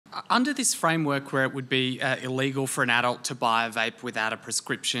under this framework where it would be illegal for an adult to buy a vape without a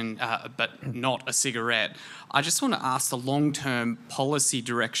prescription but not a cigarette, I just want to ask the long-term policy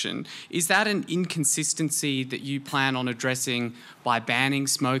direction. Is that an inconsistency that you plan on addressing by banning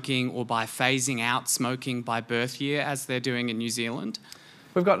smoking or by phasing out smoking by birth year, as they're doing in New Zealand?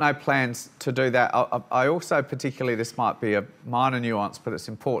 We've got no plans to do that. I also, particularly, this might be a minor nuance, but it's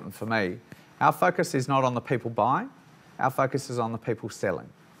important for me. Our focus is not on the people buying. Our focus is on the people selling.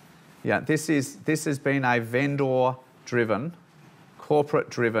 Yeah, this has been a vendor-driven,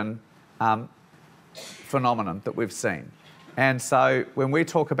 corporate-driven phenomenon that we've seen. And so when we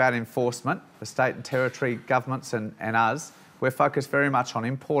talk about enforcement, the state and territory governments and us, we're focused very much on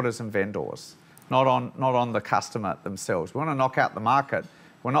importers and vendors, not on the customer themselves. We want to knock out the market.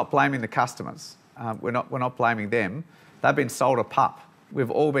 We're not blaming the customers. We're not blaming them. They've been sold a pup.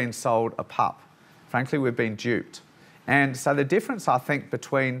 We've all been sold a pup. Frankly, we've been duped. And so the difference, I think,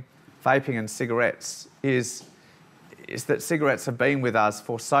 between vaping and cigarettes is that cigarettes have been with us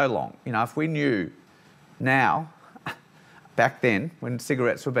for so long. You know, if we knew now, back then, when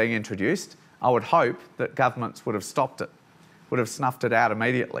cigarettes were being introduced, I would hope that governments would have stopped it, would have snuffed it out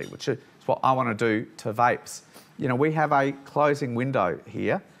immediately, which is what I want to do to vapes. You know, we have a closing window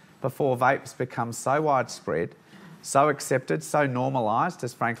here before vapes become so widespread, so accepted, so normalised,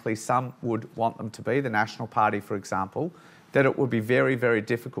 as frankly some would want them to be, the National Party, for example, that it would be very, very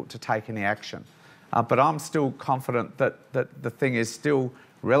difficult to take any action. But I'm still confident that the thing is still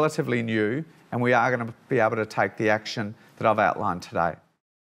relatively new and we are going to be able to take the action that I've outlined today.